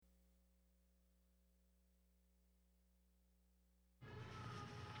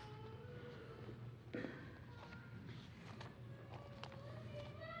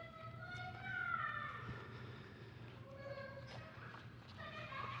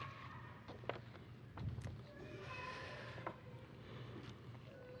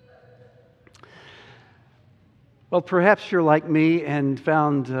Well, perhaps you're like me and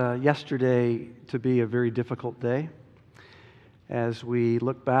found yesterday to be a very difficult day. As we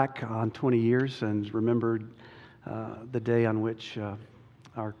look back on 20 years and remembered the day on which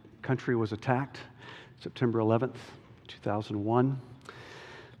our country was attacked, September 11th, 2001.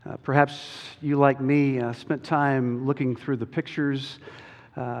 Perhaps you, like me, spent time looking through the pictures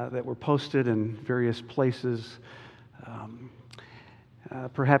that were posted in various places.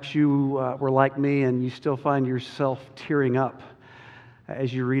 Perhaps you were like me and you still find yourself tearing up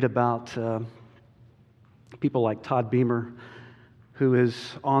as you read about people like Todd Beamer, who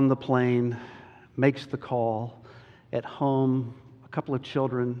is on the plane, makes the call, at home, a couple of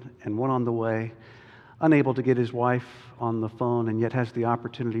children and one on the way, unable to get his wife on the phone, and yet has the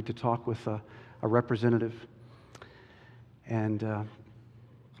opportunity to talk with a representative. And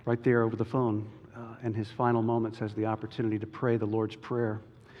right there over the phone, in his final moments, has the opportunity to pray the Lord's Prayer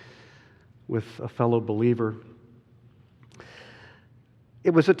with a fellow believer. It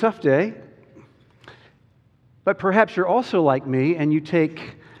was a tough day, but perhaps you're also like me and you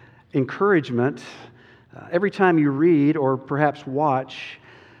take encouragement every time you read or perhaps watch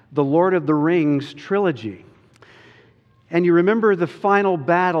the Lord of the Rings trilogy. And you remember the final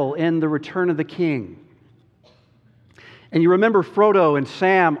battle in The Return of the King. And you remember Frodo and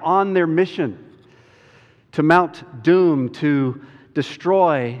Sam on their mission to Mount Doom to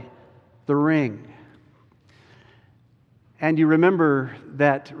destroy the ring. And you remember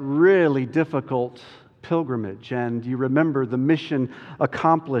that really difficult pilgrimage, and you remember the mission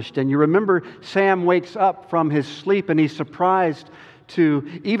accomplished, and you remember Sam wakes up from his sleep and he's surprised to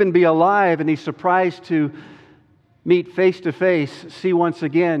even be alive, and he's surprised to meet face to face, see once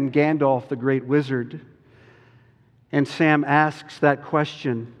again Gandalf the great wizard. And Sam asks that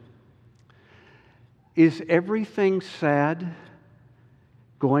question: is everything sad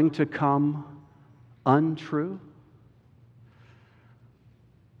going to come untrue?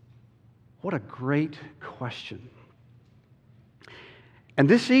 What a great question. And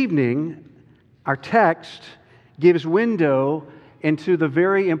this evening, our text gives window into the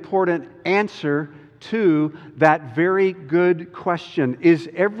very important answer to that very good question. Is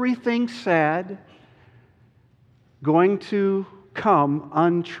everything sad going to come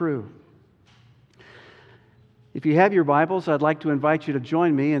untrue? If you have your Bibles, I'd like to invite you to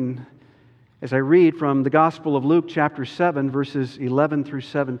join me as I read from the Gospel of Luke, chapter 7, verses 11 through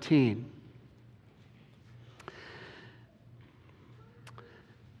 17.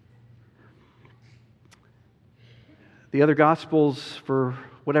 The other Gospels, for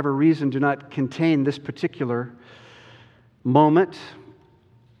whatever reason, do not contain this particular moment.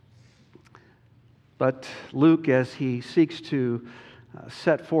 But Luke, as he seeks to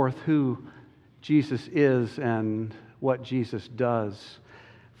set forth who Jesus is and what Jesus does,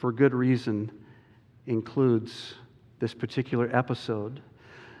 for good reason, includes this particular episode.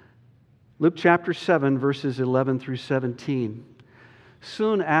 Luke chapter 7, verses 11 through 17.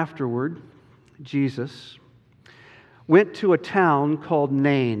 Soon afterward, Jesus went to a town called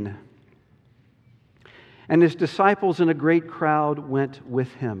Nain, and his disciples and a great crowd went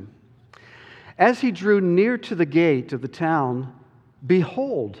with him. As he drew near to the gate of the town,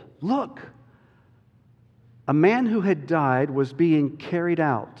 behold, look! A man who had died was being carried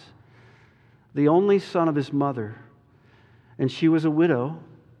out, the only son of his mother, and she was a widow,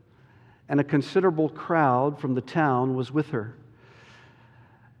 and a considerable crowd from the town was with her.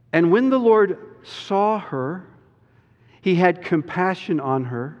 And when the Lord saw her, he had compassion on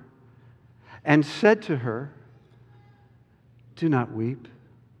her and said to her, "Do not weep."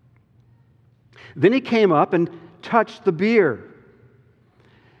 Then he came up and touched the bier,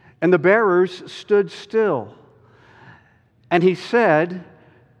 and the bearers stood still. And he said,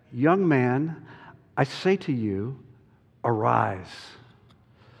 "Young man, I say to you, arise."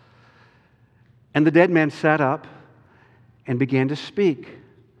 And the dead man sat up and began to speak.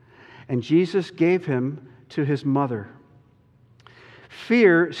 And Jesus gave him to his mother.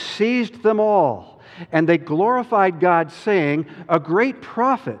 Fear seized them all, and they glorified God, saying, "A great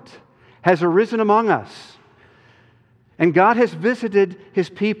prophet has arisen among us, and God has visited His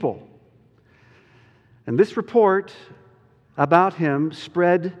people." And this report about him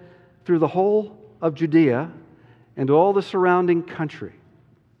spread through the whole of Judea and all the surrounding country.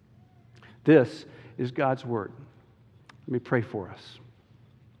 This is God's Word. Let me pray for us.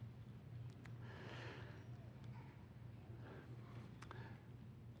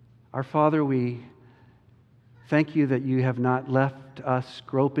 Our Father, we thank you that you have not left us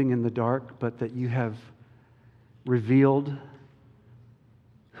groping in the dark, but that you have revealed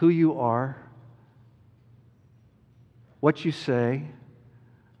who you are, what you say,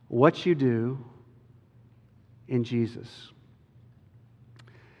 what you do in Jesus.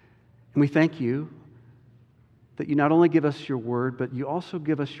 And we thank you that you not only give us your word, but you also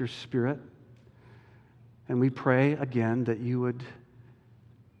give us your Spirit. And we pray again that you would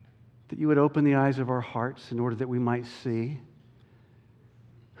open the eyes of our hearts in order that we might see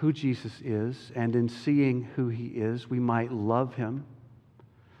who Jesus is, and in seeing who he is, we might love him,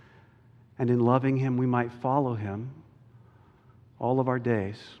 and in loving him, we might follow him all of our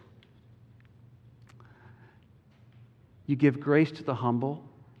days. You give grace to the humble,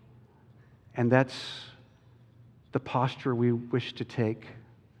 and that's the posture we wish to take.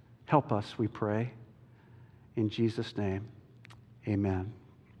 Help us, we pray. In Jesus' name, amen.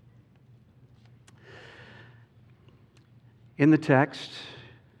 In the text,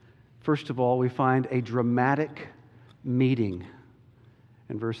 first of all, we find a dramatic meeting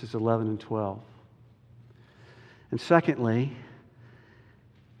in verses 11 and 12. And secondly,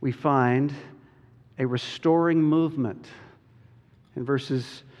 we find a restoring movement in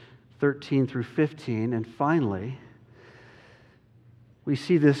verses 13 through 15. And finally, we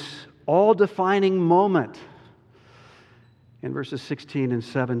see this all-defining moment in verses 16 and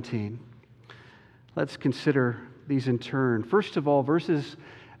 17. Let's consider these in turn. First of all, verses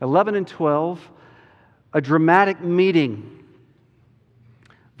 11 and 12, a dramatic meeting.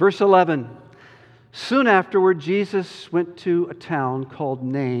 Verse 11, soon afterward, Jesus went to a town called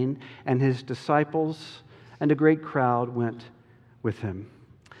Nain, and his disciples and a great crowd went with him.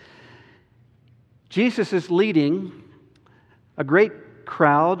 Jesus is leading a great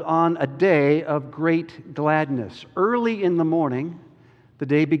crowd on a day of great gladness. Early in the morning, the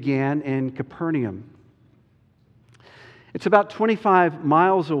day began in Capernaum. It's about 25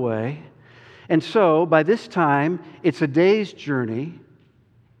 miles away, and so by this time, it's a day's journey,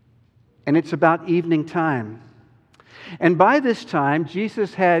 and it's about evening time. And by this time,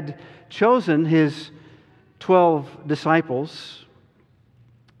 Jesus had chosen his 12 disciples.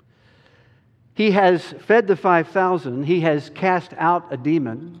 He has fed the 5,000. He has cast out a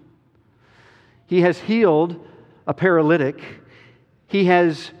demon. He has healed a paralytic. He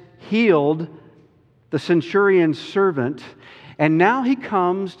has healed the centurion's servant. And now he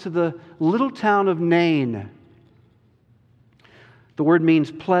comes to the little town of Nain. The word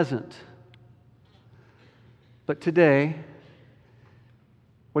means pleasant. But today,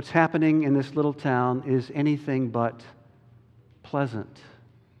 what's happening in this little town is anything but pleasant.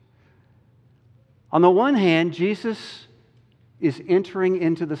 On the one hand, Jesus is entering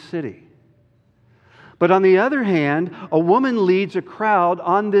into the city. But on the other hand, a woman leads a crowd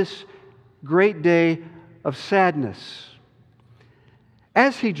on this great day of sadness.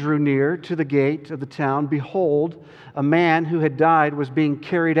 As he drew near to the gate of the town, behold, a man who had died was being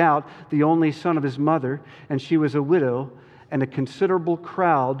carried out, the only son of his mother, and she was a widow, and a considerable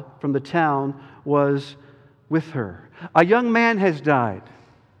crowd from the town was with her. A young man has died,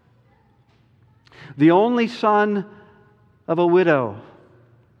 the only son of a widow,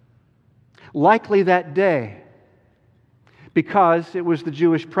 likely that day, because it was the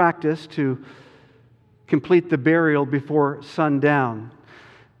Jewish practice to complete the burial before sundown.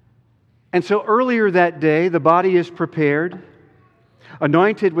 And so earlier that day, the body is prepared,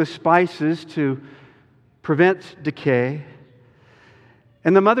 anointed with spices to prevent decay,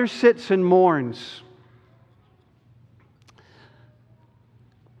 and the mother sits and mourns.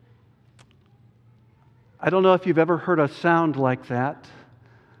 I don't know if you've ever heard a sound like that,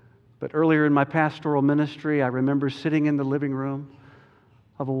 but earlier in my pastoral ministry, I remember sitting in the living room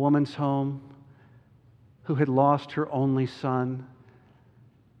of a woman's home who had lost her only son.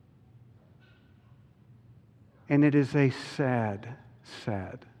 And it is a sad,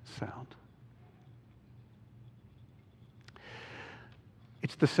 sad sound.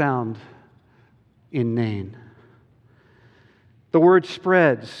 It's the sound in Nain. The word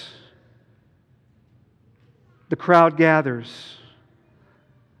spreads. The crowd gathers.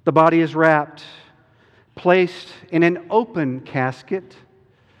 The body is wrapped, placed in an open casket,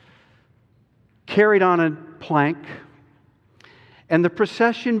 carried on a plank, and the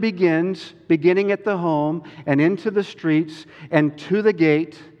procession begins, beginning at the home and into the streets and to the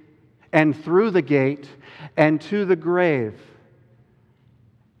gate and through the gate and to the grave.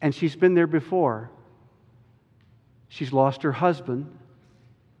 And she's been there before. She's lost her husband,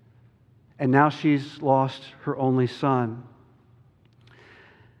 and now she's lost her only son.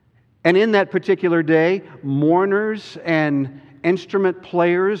 And in that particular day, mourners and instrument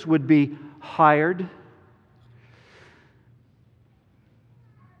players would be hired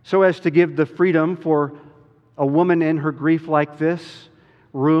so as to give the freedom for a woman in her grief like this,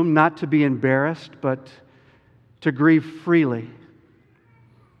 room not to be embarrassed, but to grieve freely.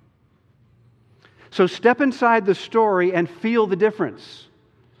 So step inside the story and feel the difference.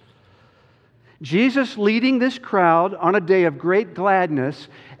 Jesus leading this crowd on a day of great gladness,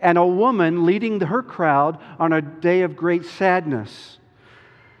 and a woman leading her crowd on a day of great sadness.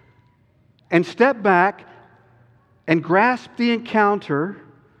 And step back and grasp the encounter,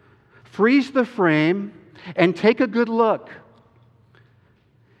 freeze the frame, and take a good look.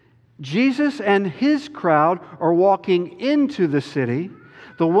 Jesus and his crowd are walking into the city.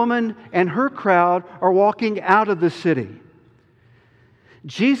 The woman and her crowd are walking out of the city.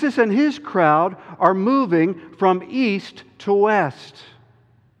 Jesus and his crowd are moving from east to west.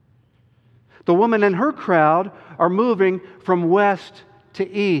 The woman and her crowd are moving from west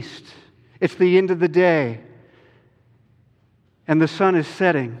to east. It's the end of the day, and the sun is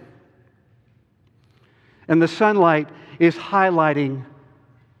setting. And the sunlight is highlighting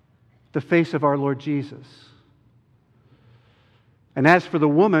the face of our Lord Jesus. And as for the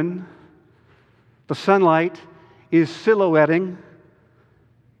woman, the sunlight is silhouetting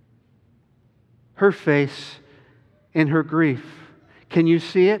her face in her grief. Can you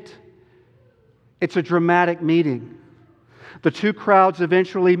see it? It's a dramatic meeting. The two crowds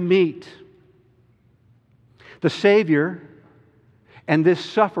eventually meet. The Savior and this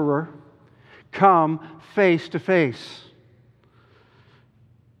sufferer come face to face.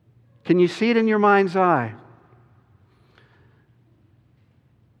 Can you see it in your mind's eye?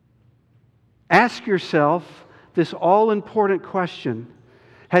 Ask yourself this all-important question: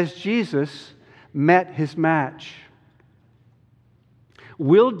 has Jesus met his match?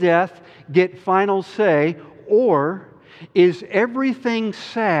 Will death get final say, or is everything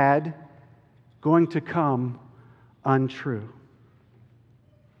sad going to come untrue?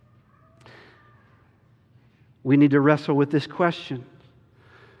 We need to wrestle with this question,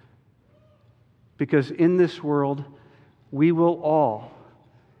 because in this world, we will all,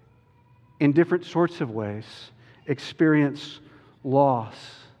 in different sorts of ways, experience loss.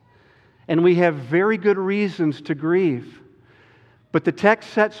 And we have very good reasons to grieve. But the text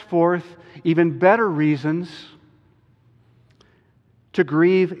sets forth even better reasons to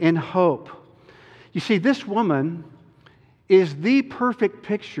grieve in hope. You see, this woman is the perfect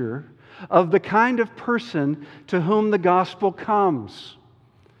picture of the kind of person to whom the gospel comes.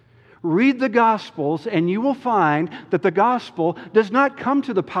 Read the Gospels and you will find that the gospel does not come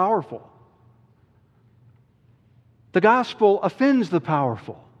to the powerful. The gospel offends the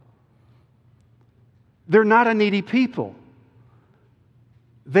powerful. They're not a needy people.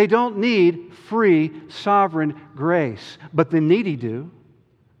 They don't need free, sovereign grace, but the needy do.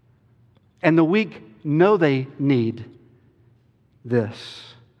 And the weak know they need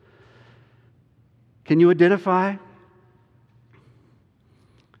this. Can you identify?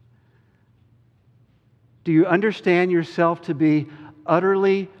 Do you understand yourself to be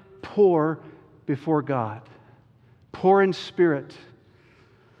utterly poor before God? Poor in spirit.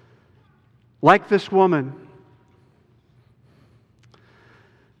 Like this woman.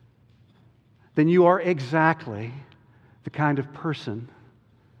 Then you are exactly the kind of person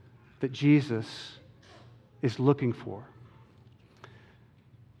that Jesus is looking for.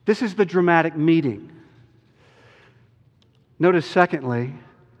 This is the dramatic meeting. Notice, secondly,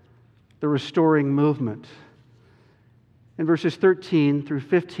 the restoring movement. In verses 13 through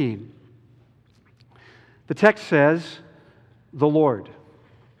 15, the text says, the Lord.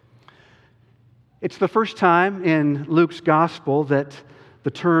 It's the first time in Luke's gospel that the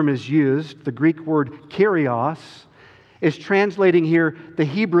term is used. The Greek word kyrios is translating here the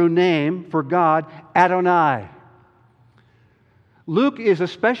Hebrew name for God, Adonai. Luke is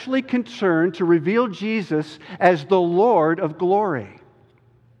especially concerned to reveal Jesus as the Lord of glory.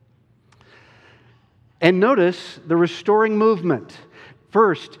 And notice the restoring movement.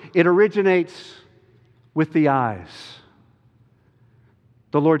 First, it originates with the eyes.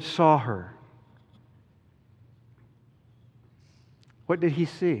 The Lord saw her. What did he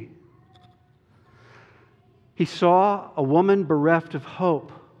see? He saw a woman bereft of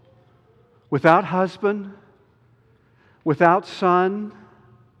hope, without husband, without son,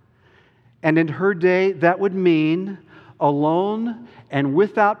 and in her day that would mean alone and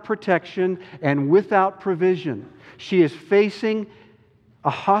without protection and without provision. She is facing a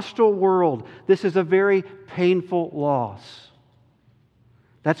hostile world. This is a very painful loss.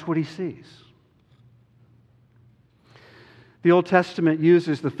 That's what he sees. The Old Testament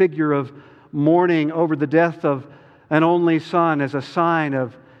uses the figure of mourning over the death of an only son as a sign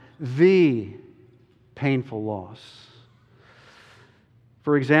of the painful loss.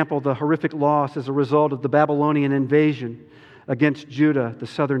 For example, the horrific loss as a result of the Babylonian invasion against Judah, the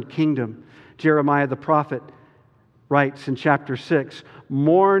southern kingdom. Jeremiah the prophet writes in chapter 6,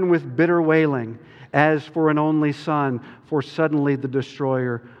 "Mourn with bitter wailing as for an only son, for suddenly the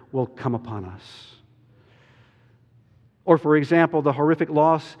destroyer will come upon us. Or, for example, the horrific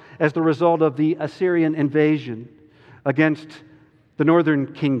loss as the result of the Assyrian invasion against the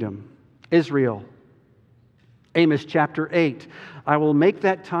northern kingdom, Israel. Amos chapter 8, I will make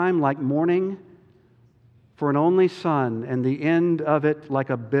that time like mourning for an only son, and the end of it like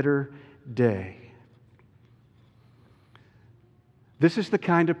a bitter day. This is the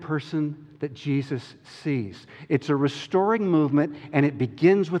kind of person that Jesus sees. It's a restoring movement, and it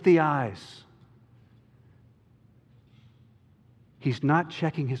begins with the eyes. He's not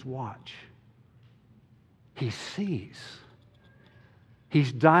checking his watch. He sees.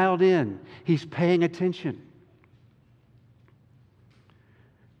 He's dialed in. He's paying attention.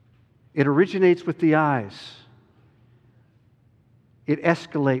 It originates with the eyes. It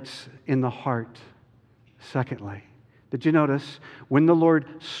escalates in the heart. Secondly, did you notice? When the Lord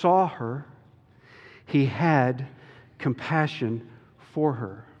saw her, He had compassion for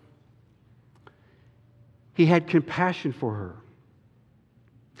her. He had compassion for her.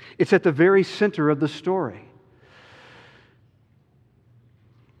 It's at the very center of the story.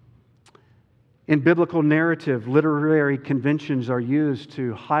 In biblical narrative, literary conventions are used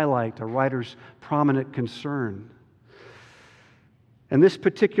to highlight a writer's prominent concern. And this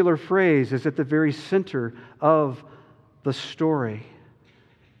particular phrase is at the very center of the story.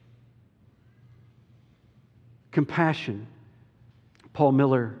 Compassion. Paul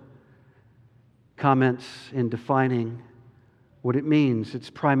Miller comments in defining what it means. It's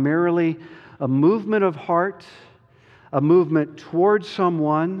primarily a movement of heart, a movement towards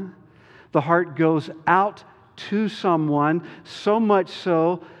someone. The heart goes out to someone, so much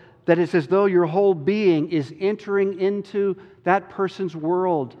so that it's as though your whole being is entering into that person's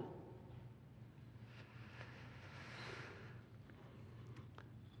world.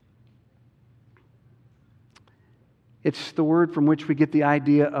 It's the word from which we get the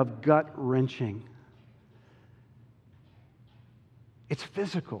idea of gut-wrenching. It's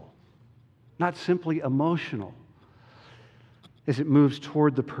physical, not simply emotional, as it moves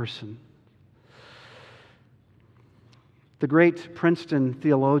toward the person. The great Princeton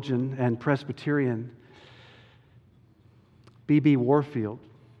theologian and Presbyterian B.B. Warfield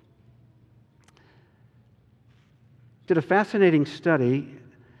did a fascinating study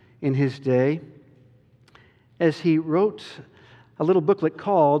in his day as he wrote a little booklet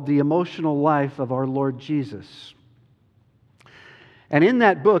called The Emotional Life of Our Lord Jesus. And in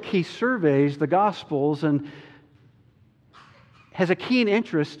that book, he surveys the Gospels and has a keen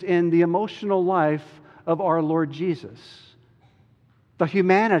interest in the emotional life of our Lord Jesus, the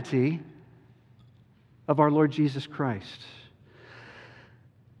humanity of our Lord Jesus Christ.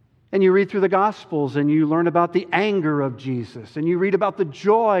 And you read through the Gospels and you learn about the anger of Jesus, and you read about the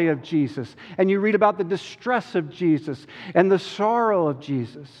joy of Jesus, and you read about the distress of Jesus and the sorrow of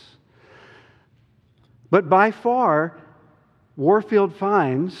Jesus. But by far, Warfield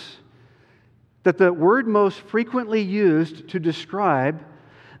finds that the word most frequently used to describe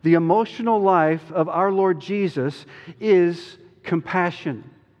the emotional life of our Lord Jesus is compassion.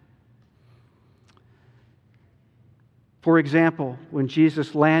 For example, when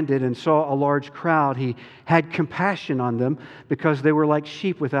Jesus landed and saw a large crowd, He had compassion on them because they were like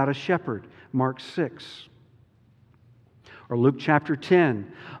sheep without a shepherd. Mark 6. Or Luke chapter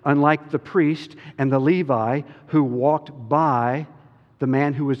 10. Unlike the priest and the Levi who walked by the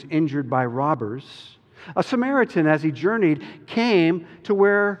man who was injured by robbers, a Samaritan, as he journeyed, came to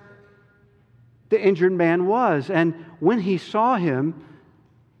where the injured man was. And when he saw him,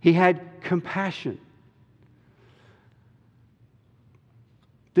 he had compassion.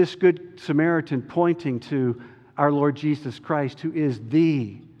 This good Samaritan pointing to our Lord Jesus Christ, who is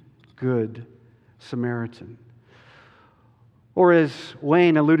the good Samaritan. Or as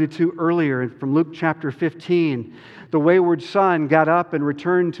Wayne alluded to earlier from Luke chapter 15, the wayward son got up and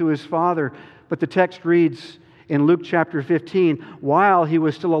returned to his father. But the text reads in Luke chapter 15, while he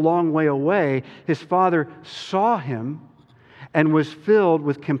was still a long way away, his father saw him and was filled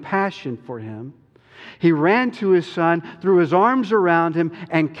with compassion for him. He ran to his son, threw his arms around him,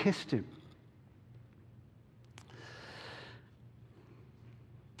 and kissed him.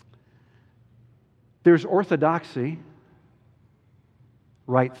 There's orthodoxy,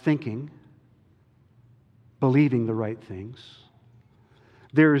 right thinking, believing the right things.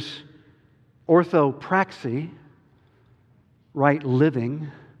 There's orthopraxy, right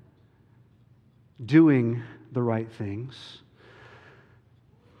living, doing the right things.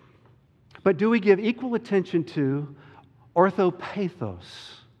 But do we give equal attention to orthopathos,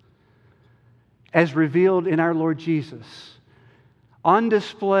 as revealed in our Lord Jesus? On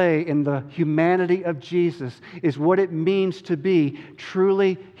display in the humanity of Jesus is what it means to be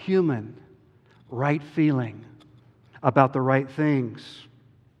truly human, right feeling about the right things.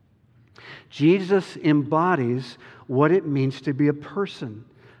 Jesus embodies what it means to be a person,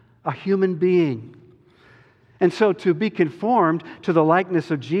 a human being. And so to be conformed to the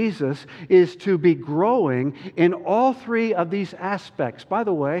likeness of Jesus is to be growing in all three of these aspects. By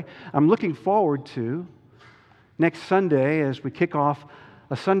the way, I'm looking forward to next Sunday as we kick off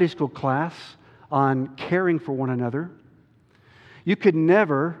a Sunday school class on caring for one another. You could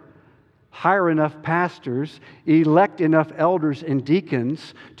never hire enough pastors, elect enough elders and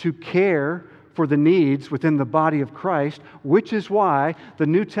deacons to care for the needs within the body of Christ, which is why the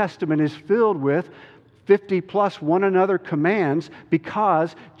New Testament is filled with 50 plus one another commands,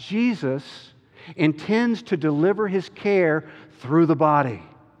 because Jesus intends to deliver His care through the body,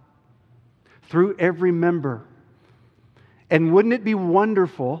 through every member. And wouldn't it be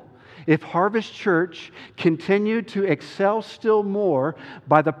wonderful if Harvest Church continued to excel still more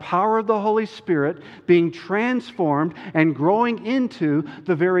by the power of the Holy Spirit, being transformed and growing into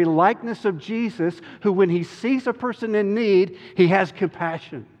the very likeness of Jesus, who when He sees a person in need, He has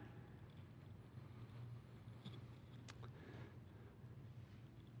compassion.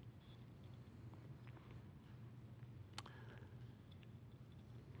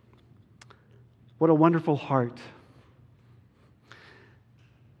 What a wonderful heart.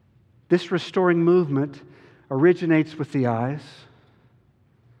 This restoring movement originates with the eyes.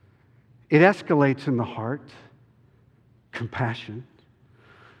 It escalates in the heart, compassion.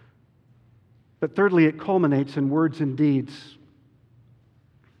 But thirdly, it culminates in words and deeds.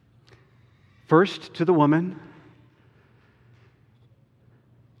 First, to the woman,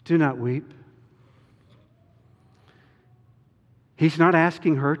 do not weep. He's not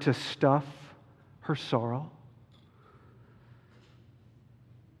asking her to stuff her sorrow.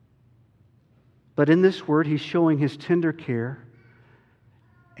 But in this word, He's showing His tender care,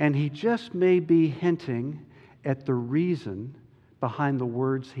 and He just may be hinting at the reason behind the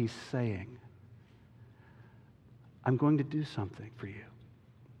words He's saying. I'm going to do something for you.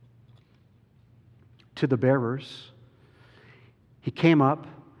 To the bearers, He came up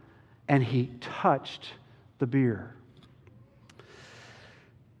and He touched the bier.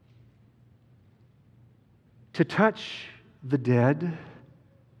 To touch the dead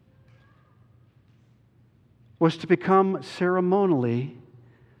was to become ceremonially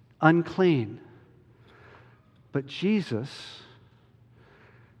unclean. But Jesus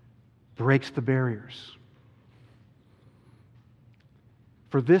breaks the barriers.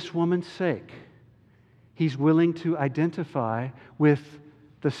 For this woman's sake, He's willing to identify with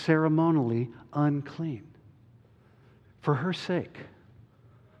the ceremonially unclean. For her sake.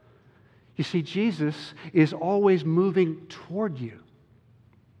 You see, Jesus is always moving toward you.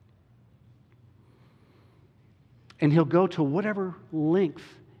 And He'll go to whatever length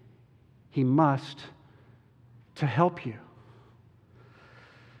He must to help you.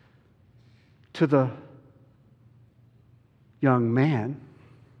 To the young man,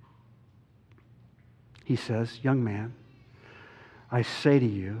 He says, young man, I say to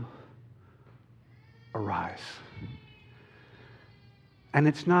you, arise. And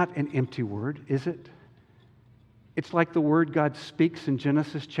it's not an empty word, is it? It's like the word God speaks in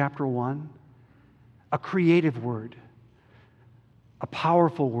Genesis chapter 1. A creative word, a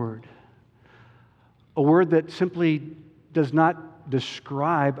powerful word, a word that simply does not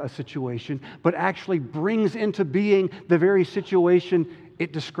describe a situation, but actually brings into being the very situation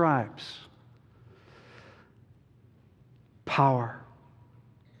it describes. Power.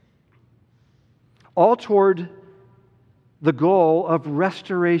 All toward the goal of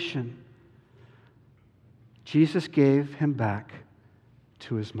restoration. Jesus gave him back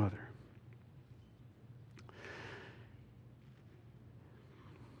to his mother.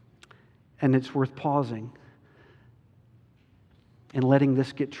 And it's worth pausing and letting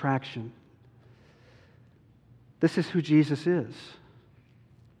this get traction. This is who Jesus is.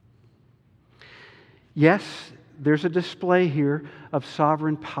 Yes, there's a display here of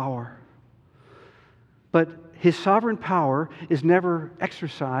sovereign power. But His sovereign power is never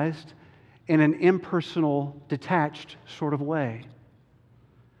exercised in an impersonal, detached sort of way.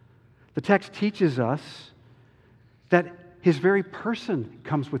 The text teaches us that His very person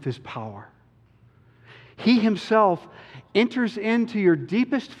comes with His power. He Himself enters into your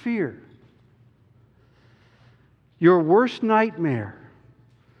deepest fear, your worst nightmare,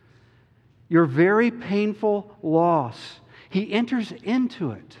 your very painful loss. He enters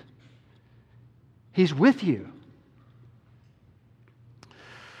into it. He's with you.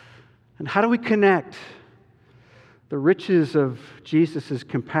 And how do we connect the riches of Jesus'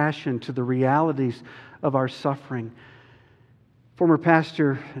 compassion to the realities of our suffering. Former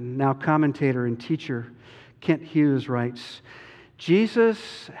pastor and now commentator and teacher Kent Hughes writes,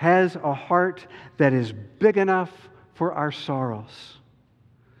 Jesus has a heart that is big enough for our sorrows.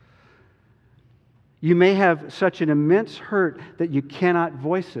 You may have such an immense hurt that you cannot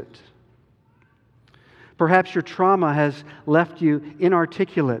voice it. Perhaps your trauma has left you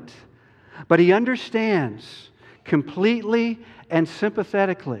inarticulate, but He understands completely and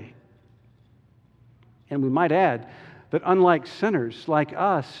sympathetically. And we might add that unlike sinners like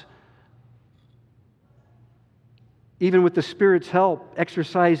us, even with the Spirit's help,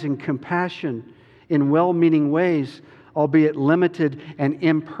 exercising compassion in well-meaning ways, albeit limited and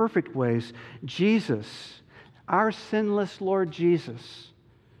imperfect ways, Jesus, our sinless Lord Jesus,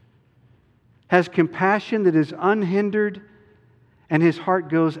 has compassion that is unhindered, and His heart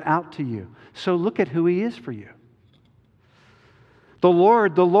goes out to you. So look at who He is for you. The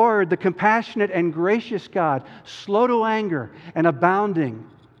Lord, the compassionate and gracious God, slow to anger and abounding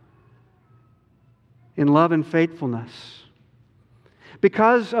in love and faithfulness.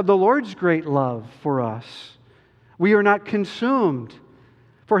 Because of the Lord's great love for us, we are not consumed,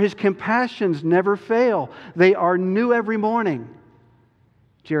 for His compassions never fail. They are new every morning,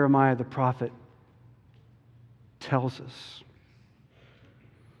 Jeremiah the prophet tells us.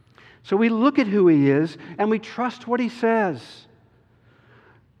 So we look at who He is and we trust what He says.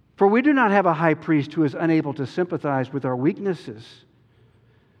 For we do not have a high priest who is unable to sympathize with our weaknesses.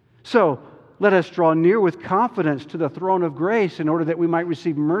 So let us draw near with confidence to the throne of grace in order that we might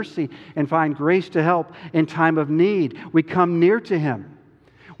receive mercy and find grace to help in time of need. We come near to Him.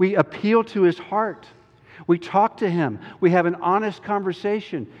 We appeal to His heart. We talk to Him. We have an honest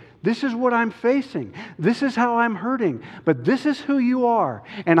conversation. This is what I'm facing. This is how I'm hurting. But this is who you are.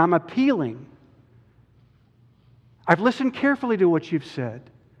 And I'm appealing. I've listened carefully to what you've said.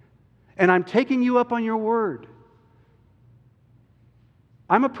 And I'm taking you up on your word.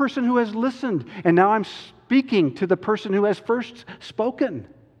 I'm a person who has listened, and now I'm speaking to the person who has first spoken.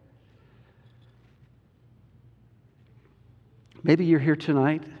 Maybe you're here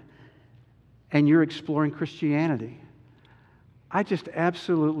tonight and you're exploring Christianity. I just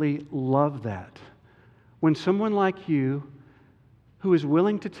absolutely love that. When someone like you, who is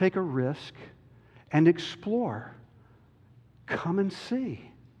willing to take a risk and explore, come and see.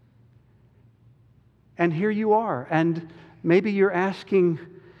 And here you are, and maybe you're asking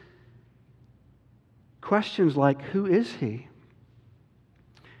questions like, who is He?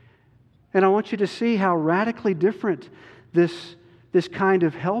 And I want you to see how radically different this kind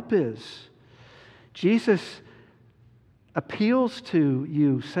of help is. Jesus appeals to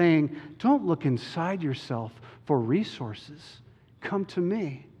you saying, don't look inside yourself for resources. Come to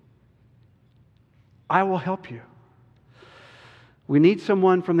me. I will help you. We need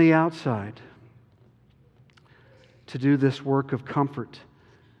someone from the outside to do this work of comfort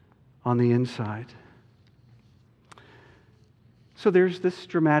on the inside. So there's this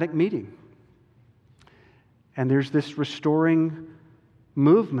dramatic meeting. And there's this restoring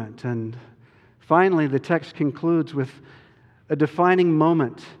movement. And finally, the text concludes with a defining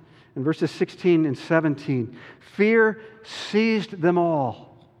moment in verses 16 and 17. Fear seized them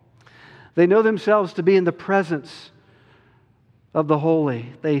all. They know themselves to be in the presence of the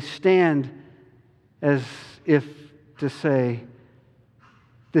holy. They stand as if to say,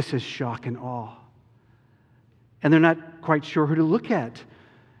 this is shock and awe. And they're not quite sure who to look at.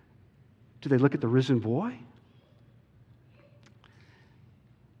 Do they look at the risen boy?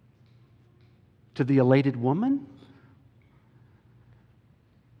 To the elated woman?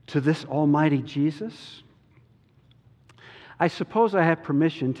 To this almighty Jesus? I suppose I have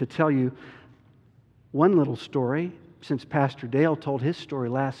permission to tell you one little story, since Pastor Dale told his story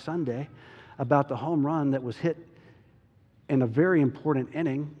last Sunday about the home run that was hit in a very important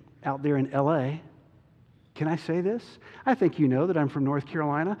inning out there in L.A. Can I say this? I think you know that I'm from North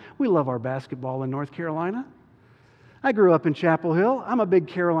Carolina. We love our basketball in North Carolina. I grew up in Chapel Hill. I'm a big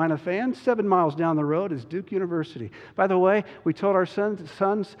Carolina fan. 7 miles down the road is Duke University. By the way, we told our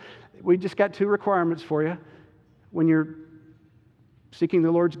sons, we just got 2 requirements for you when you're seeking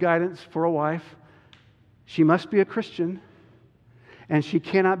the Lord's guidance for a wife. She must be a Christian, and she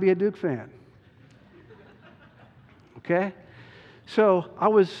cannot be a Duke fan. Okay? So I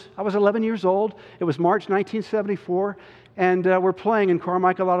was 11 years old. It was March 1974, and we're playing in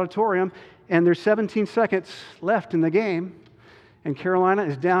Carmichael Auditorium, and there's 17 seconds left in the game, and Carolina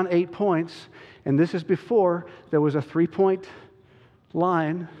is down 8 points, and this is before there was a 3-point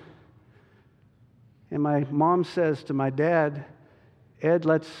line. And my mom says to my dad, Ed,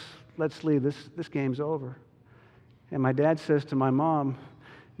 let's leave. This game's over. And my dad says to my mom,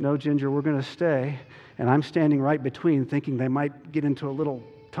 "No, Ginger, we're going to stay." And I'm standing right between, thinking they might get into a little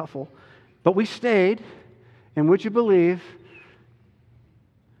tuffle. But we stayed, and would you believe,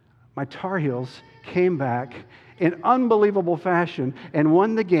 my Tar Heels came back in unbelievable fashion and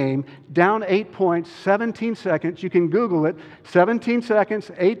won the game, down 8 points, 17 seconds. You can Google it. 17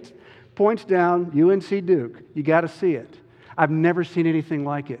 seconds, 8 points down, UNC Duke. You got to see it. I've never seen anything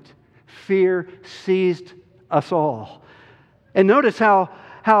like it. Fear seized us all. And notice how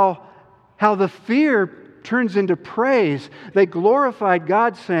the fear turns into praise. They glorified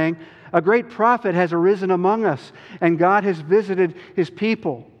God, saying, "A great prophet has arisen among us, and God has visited His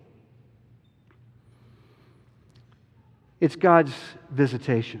people." It's God's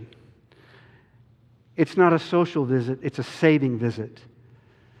visitation. It's not a social visit, it's a saving visit.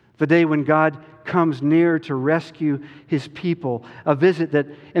 The day when God comes near to rescue His people. A visit that,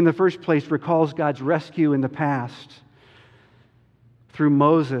 in the first place, recalls God's rescue in the past. Through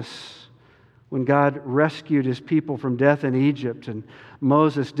Moses, when God rescued His people from death in Egypt, and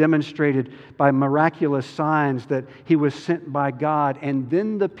Moses demonstrated by miraculous signs that he was sent by God, and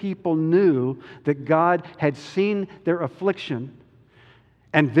then the people knew that God had seen their affliction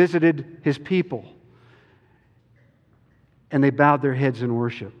and visited His people. And they bowed their heads in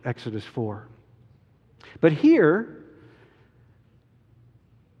worship, Exodus 4. But here,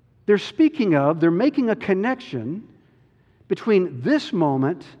 they're making a connection between this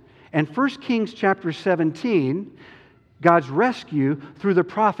moment and 1 Kings chapter 17, God's rescue through the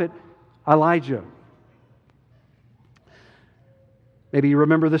prophet Elijah. Maybe you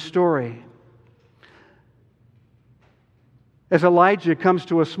remember the story. As Elijah comes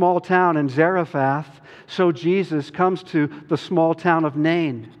to a small town in Zarephath, so Jesus comes to the small town of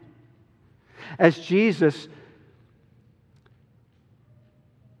Nain. As Jesus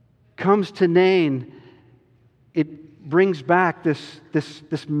comes to Nain, it brings back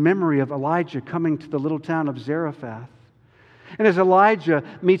this memory of Elijah coming to the little town of Zarephath. And as Elijah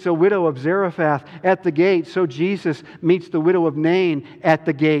meets a widow of Zarephath at the gate, so Jesus meets the widow of Nain at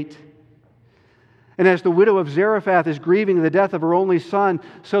the gate. And as the widow of Zarephath is grieving the death of her only son,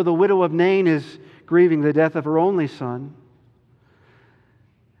 so the widow of Nain is grieving the death of her only son.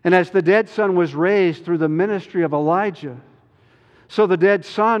 And as the dead son was raised through the ministry of Elijah, so the dead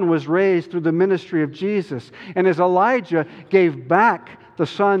son was raised through the ministry of Jesus. And as Elijah gave back the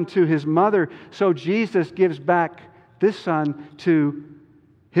son to his mother, so Jesus gives back this son to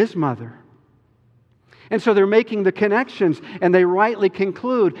his mother. And so they're making the connections, and they rightly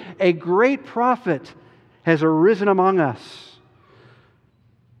conclude, a great prophet has arisen among us.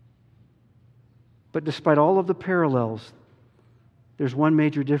 But despite all of the parallels, there's one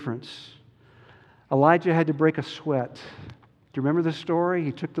major difference. Elijah had to break a sweat. Do you remember the story?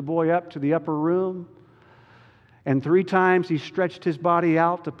 He took the boy up to the upper room, and 3 times he stretched his body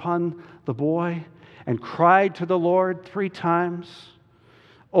out upon the boy and cried to the Lord 3 times.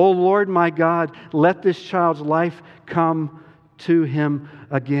 "O Lord my God, let this child's life come to him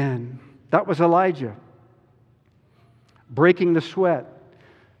again." That was Elijah, breaking the sweat.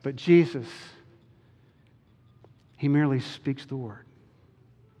 But Jesus, He merely speaks the word.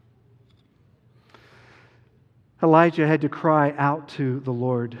 Elijah had to cry out to the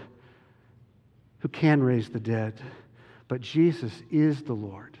Lord, who can raise the dead. But Jesus is the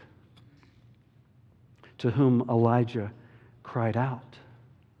Lord, to whom Elijah cried out.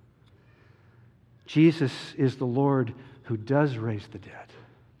 Jesus is the Lord who does raise the dead.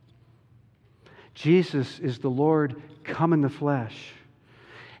 Jesus is the Lord come in the flesh.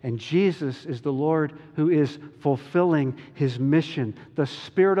 And Jesus is the Lord who is fulfilling His mission. The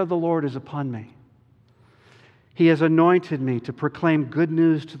Spirit of the Lord is upon me. He has anointed me to proclaim good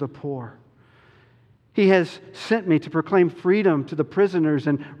news to the poor. He has sent me to proclaim freedom to the prisoners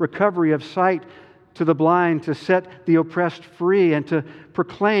and recovery of sight to the blind, to set the oppressed free, and to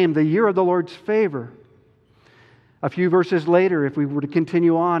proclaim the year of the Lord's favor. A few verses later, if we were to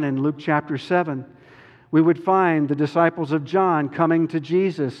continue on in Luke chapter 7, we would find the disciples of John coming to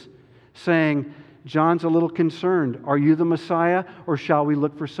Jesus saying, John's a little concerned. Are you the Messiah, or shall we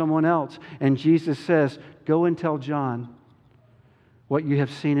look for someone else? And Jesus says, go and tell John what you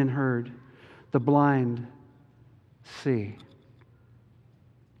have seen and heard. The blind see.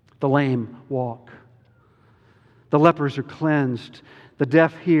 The lame walk. The lepers are cleansed. The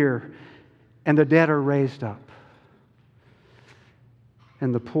deaf hear. And the dead are raised up.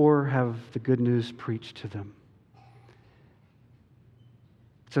 And the poor have the good news preached to them.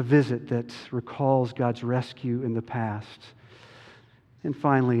 It's a visit that recalls God's rescue in the past. And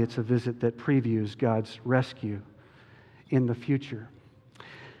finally, it's a visit that previews God's rescue in the future.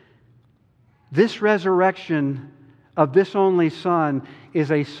 This resurrection of this only Son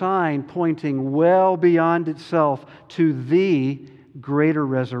is a sign pointing well beyond itself to the greater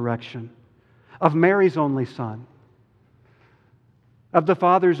resurrection of Mary's only Son, of the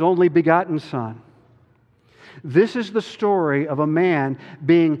Father's only begotten Son. This is the story of a man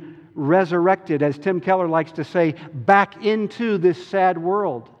being resurrected, as Tim Keller likes to say, back into this sad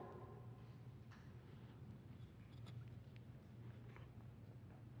world.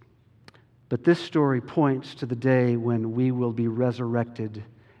 But this story points to the day when we will be resurrected,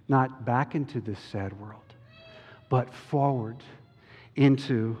 not back into this sad world, but forward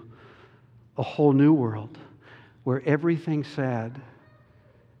into a whole new world where everything sad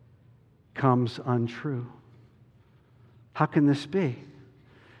comes untrue. How can this be?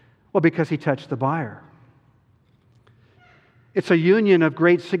 Well, because He touched the buyer. It's a union of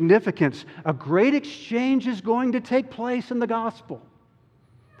great significance. A great exchange is going to take place in the gospel.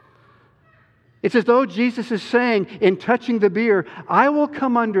 It's as though Jesus is saying, in touching the bier, I will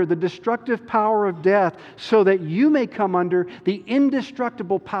come under the destructive power of death so that you may come under the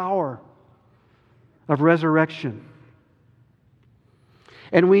indestructible power of resurrection.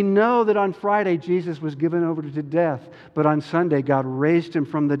 And we know that on Friday, Jesus was given over to death, but on Sunday, God raised Him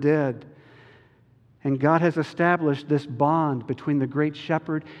from the dead. And God has established this bond between the great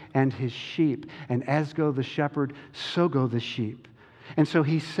shepherd and his sheep. And as go the shepherd, so go the sheep. And so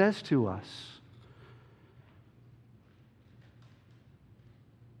He says to us,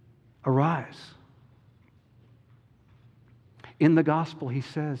 arise. In the gospel, He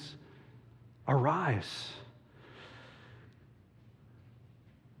says, arise.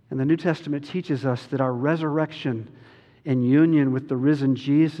 And the New Testament teaches us that our resurrection in union with the risen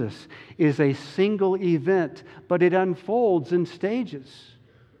Jesus is a single event, but it unfolds in stages.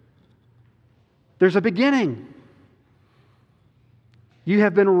 There's a beginning. You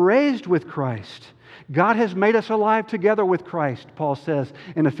have been raised with Christ. God has made us alive together with Christ, Paul says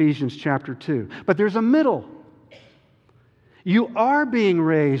in Ephesians chapter 2. But there's a middle. You are being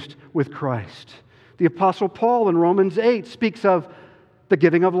raised with Christ. The Apostle Paul in Romans 8 speaks of the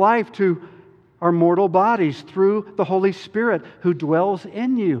giving of life to our mortal bodies through the Holy Spirit who dwells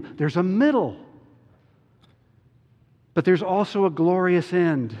in you. There's a middle. But there's also a glorious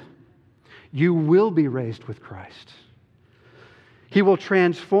end. You will be raised with Christ. He will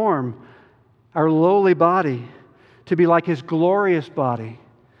transform our lowly body to be like His glorious body,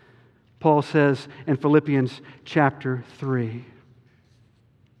 Paul says in Philippians chapter 3.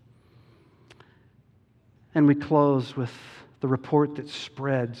 And we close with the report that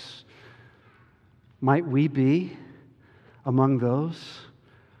spreads. Might we be among those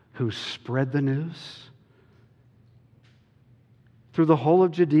who spread the news? Through the whole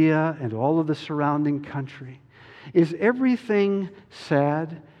of Judea and all of the surrounding country. Is everything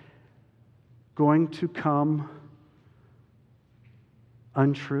sad going to come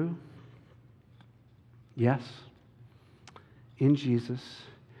untrue? Yes. In Jesus,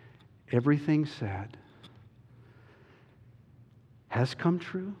 everything sad has come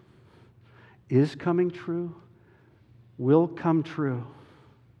true, is coming true, will come true.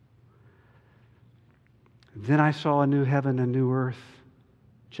 Then I saw a new heaven and a new earth,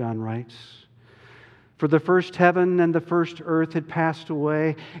 John writes. For the first heaven and the first earth had passed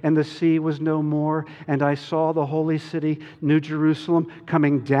away, and the sea was no more. And I saw the holy city, New Jerusalem,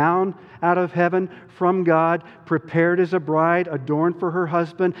 coming down out of heaven from God, prepared as a bride, adorned for her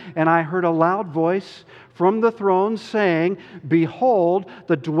husband. And I heard a loud voice from the throne saying, Behold,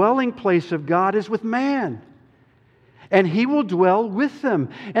 the dwelling place of God is with man. And He will dwell with them,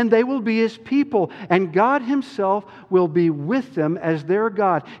 and they will be His people. And God Himself will be with them as their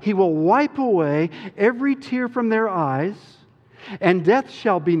God. He will wipe away every tear from their eyes, and death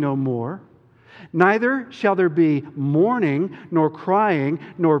shall be no more. Neither shall there be mourning, nor crying,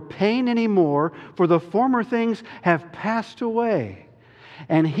 nor pain any more, for the former things have passed away.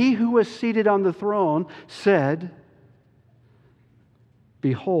 And He who was seated on the throne said,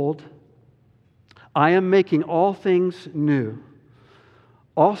 Behold, I am making all things new.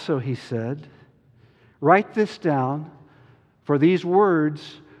 Also, He said, write this down, for these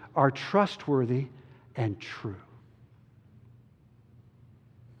words are trustworthy and true.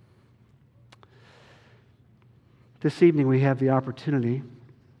 This evening we have the opportunity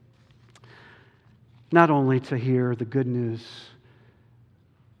not only to hear the good news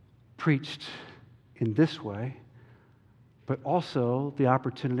preached in this way, but also the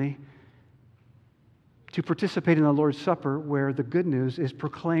opportunity to participate in the Lord's Supper where the good news is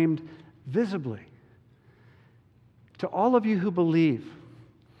proclaimed visibly to all of you who believe.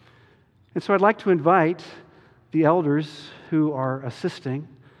 And so I'd like to invite the elders who are assisting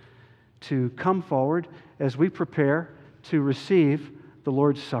to come forward as we prepare to receive the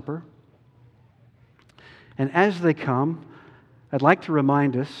Lord's Supper. And as they come, I'd like to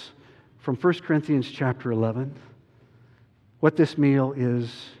remind us from 1 Corinthians chapter 11 what this meal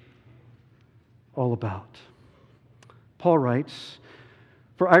is all about. Paul writes,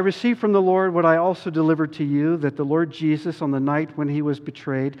 "For I received from the Lord what I also delivered to you, that the Lord Jesus, on the night when he was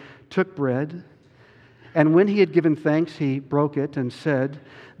betrayed, took bread, and when he had given thanks, he broke it and said,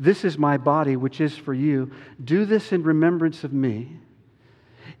 'This is my body, which is for you. Do this in remembrance of me.'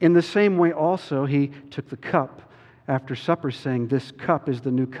 In the same way also he took the cup after supper, saying, 'This cup is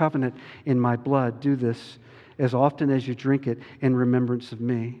the new covenant in my blood. Do this as often as you drink it in remembrance of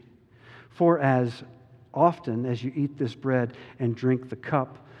me. For as often as you eat this bread and drink the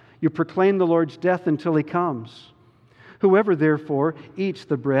cup, you proclaim the Lord's death until he comes. Whoever therefore eats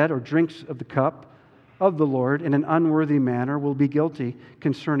the bread or drinks of the cup of the Lord in an unworthy manner will be guilty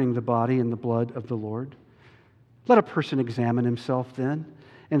concerning the body and the blood of the Lord. Let a person examine himself then,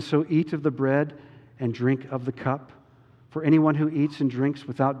 and so eat of the bread and drink of the cup. For anyone who eats and drinks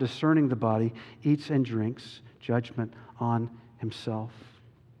without discerning the body eats and drinks judgment on himself."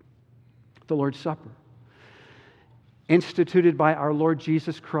 The Lord's Supper, instituted by our Lord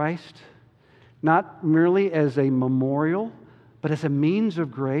Jesus Christ, not merely as a memorial, but as a means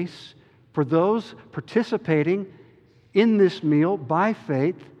of grace for those participating in this meal by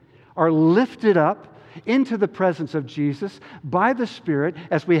faith, are lifted up into the presence of Jesus by the Spirit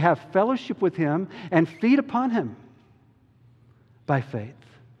as we have fellowship with Him and feed upon Him by faith.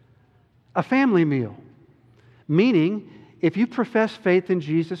 A family meal, meaning if you profess faith in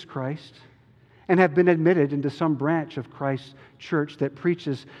Jesus Christ and have been admitted into some branch of Christ's church that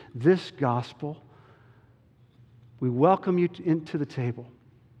preaches this gospel, we welcome you into the table.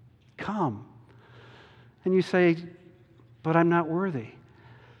 Come. And you say, "But I'm not worthy."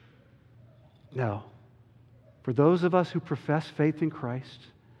 No. For those of us who profess faith in Christ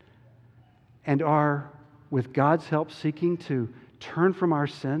and are, with God's help, seeking to turn from our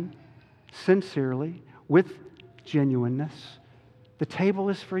sin sincerely, with genuineness, the table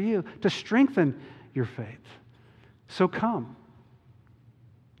is for you to strengthen your faith. So come.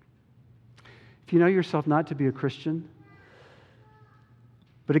 If you know yourself not to be a Christian,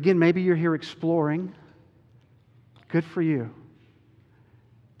 but again, maybe you're here exploring, good for you.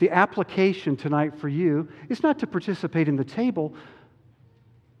 The application tonight for you is not to participate in the table,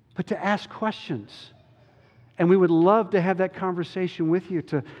 but to ask questions. And we would love to have that conversation with you,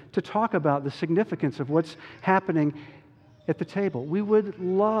 to talk about the significance of what's happening at the table. We would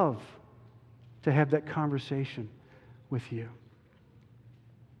love to have that conversation with you.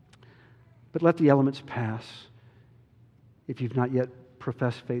 But let the elements pass if you've not yet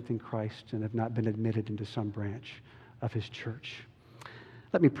professed faith in Christ and have not been admitted into some branch of His church.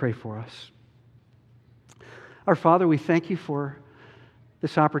 Let me pray for us. Our Father, we thank you for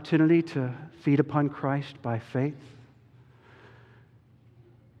this opportunity to feed upon Christ by faith.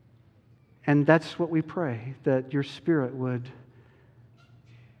 And that's what we pray, that your Spirit would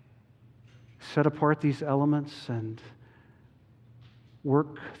set apart these elements and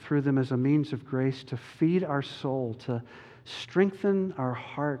work through them as a means of grace to feed our soul, to strengthen our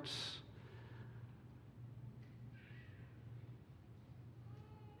hearts.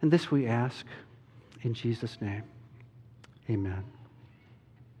 And this we ask in Jesus' name. Amen.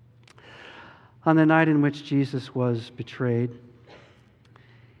 On the night in which Jesus was betrayed,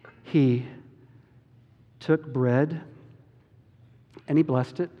 He took bread and He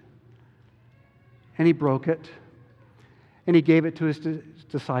blessed it and He broke it and He gave it to His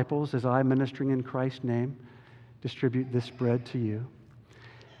disciples, as I, ministering in Christ's name, distribute this bread to you.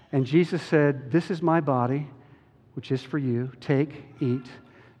 And Jesus said, "This is my body, which is for you. Take, eat.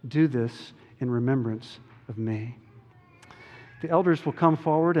 Do this in remembrance of me." The elders will come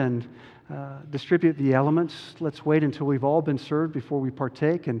forward and distribute the elements. Let's wait until we've all been served before we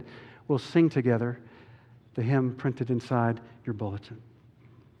partake, and we'll sing together the hymn printed inside your bulletin.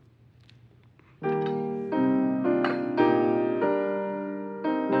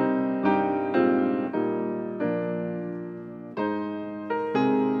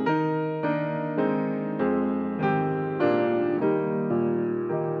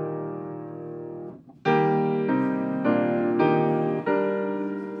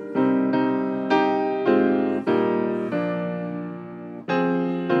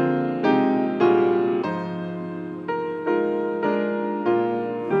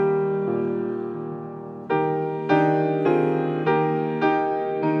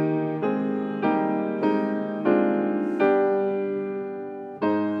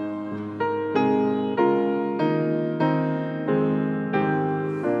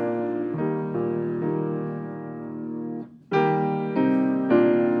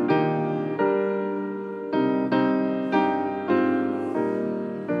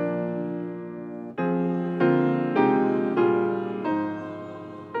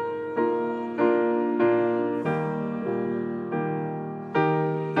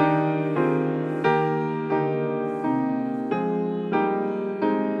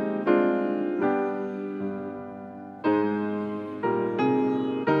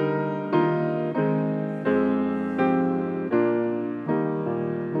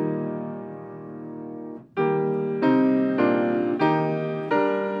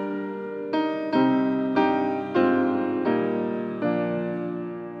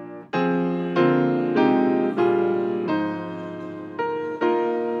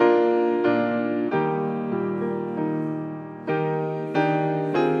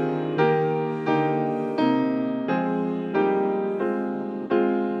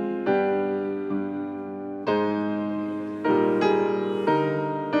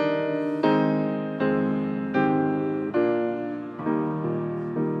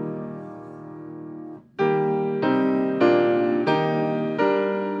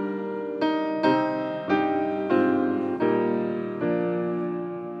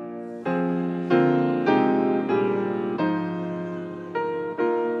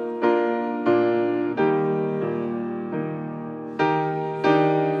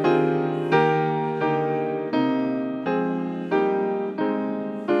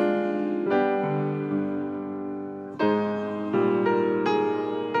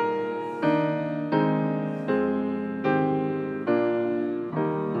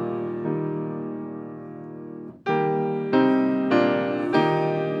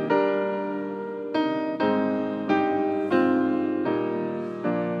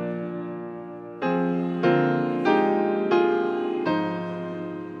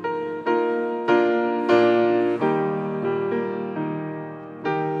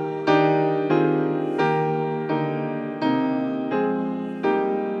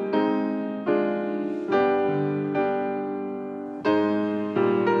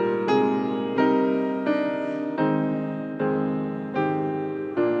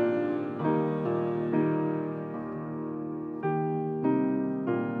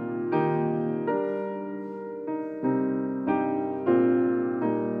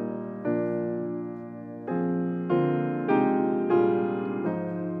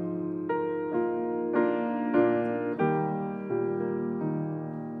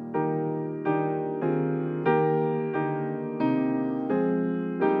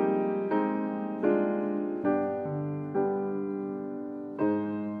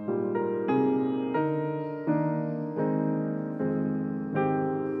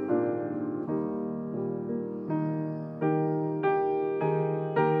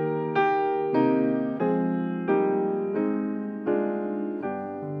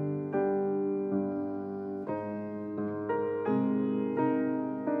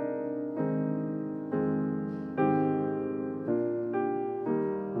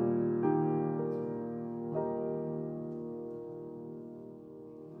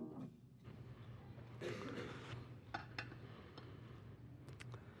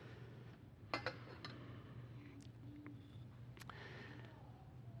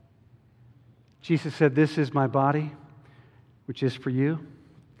 Jesus said, "This is my body, which is for you.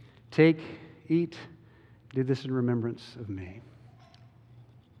 Take, eat, do this in remembrance of me."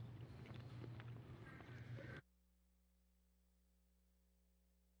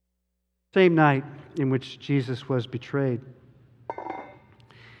 Same night in which Jesus was betrayed,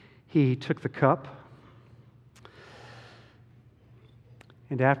 he took the cup,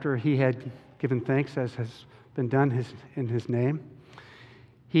 and after he had given thanks, as has been done in his name,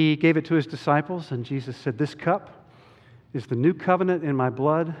 he gave it to his disciples, and Jesus said, "This cup is the new covenant in my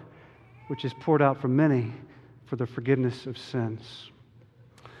blood, which is poured out for many for the forgiveness of sins."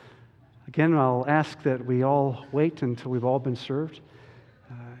 Again, I'll ask that we all wait until we've all been served,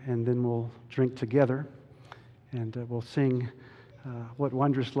 and then we'll drink together, and we'll sing "What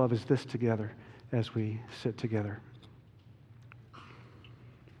Wondrous Love Is This" together as we sit together.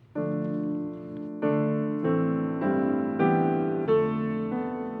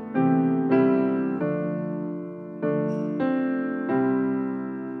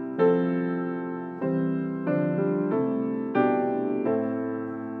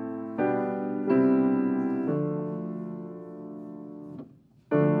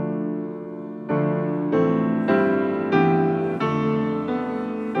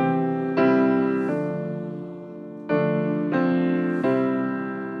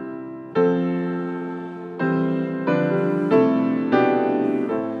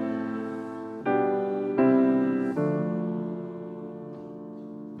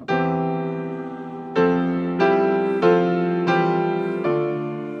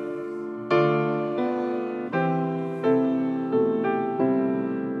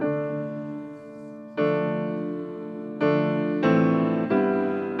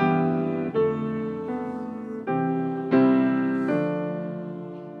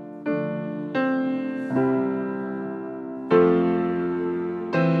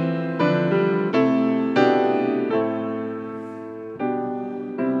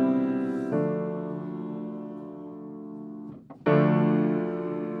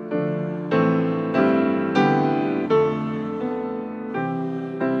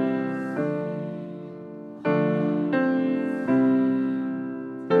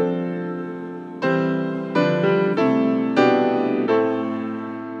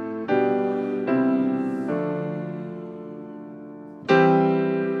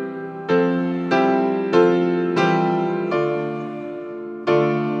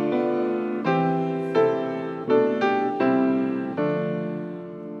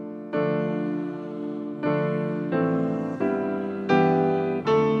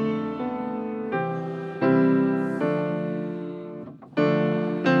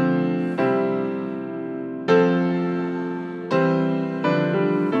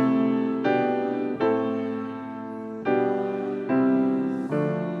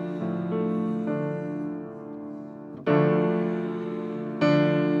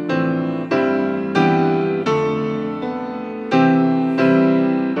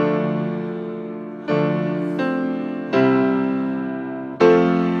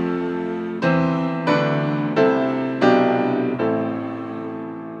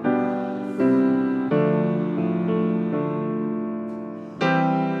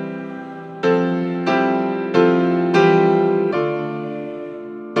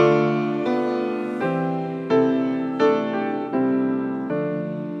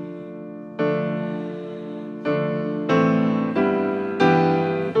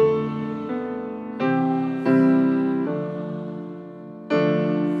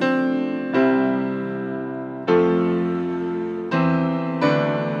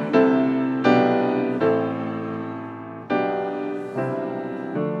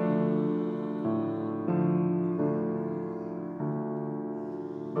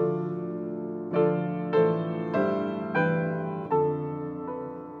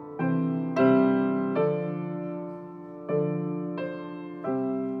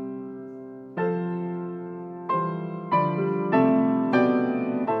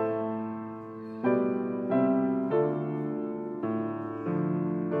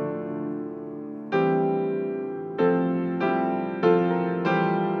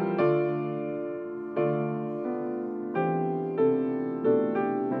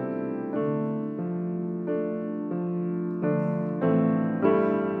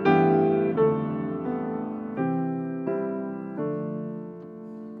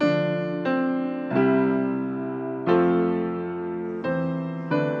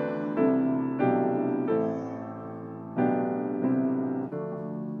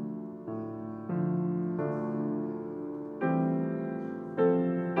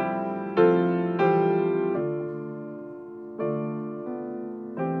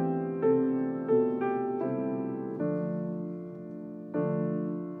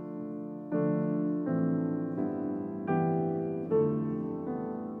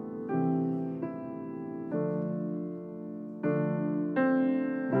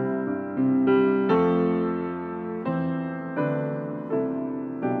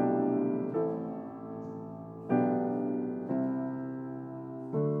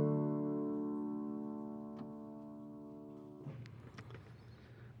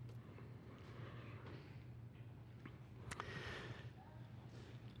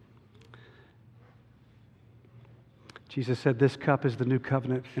 Jesus said, "This cup is the new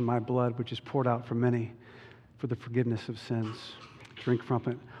covenant in my blood, which is poured out for many for the forgiveness of sins. Drink from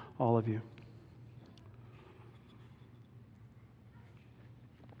it, all of you."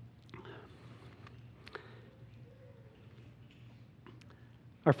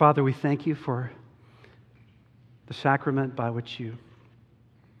 Our Father, we thank you for the sacrament by which you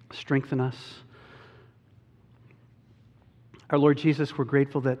strengthen us. Our Lord Jesus, we're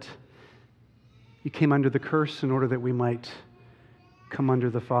grateful that you came under the curse in order that we might come under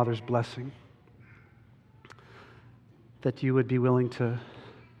the Father's blessing. That you would be willing to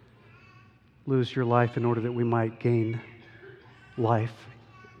lose your life in order that we might gain life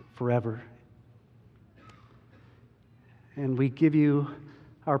forever. And we give you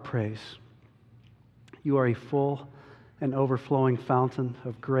our praise. You are a full and overflowing fountain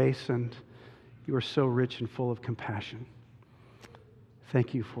of grace, and you are so rich and full of compassion.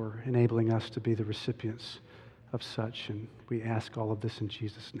 Thank you for enabling us to be the recipients of such, and we ask all of this in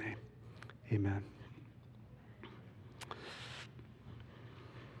Jesus' name. Amen.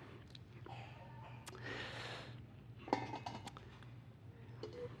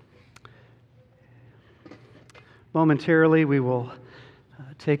 Momentarily, we will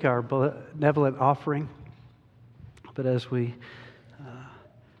take our benevolent offering, but as we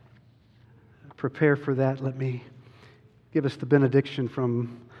prepare for that, let me give us the benediction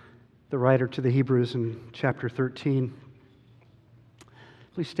from the writer to the Hebrews in chapter 13.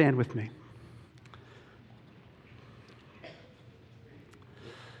 Please stand with me.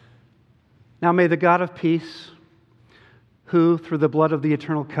 Now may the God of peace, who through the blood of the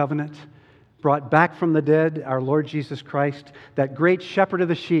eternal covenant brought back from the dead our Lord Jesus Christ, that great shepherd of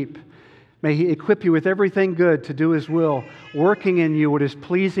the sheep, may He equip you with everything good to do His will, working in you what is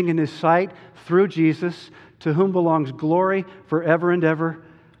pleasing in His sight through Jesus, to whom belongs glory forever and ever.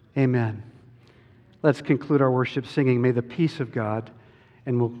 Amen. Let's conclude our worship singing, "May the peace of God,"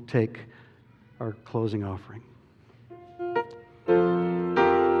 and we'll take our closing offering.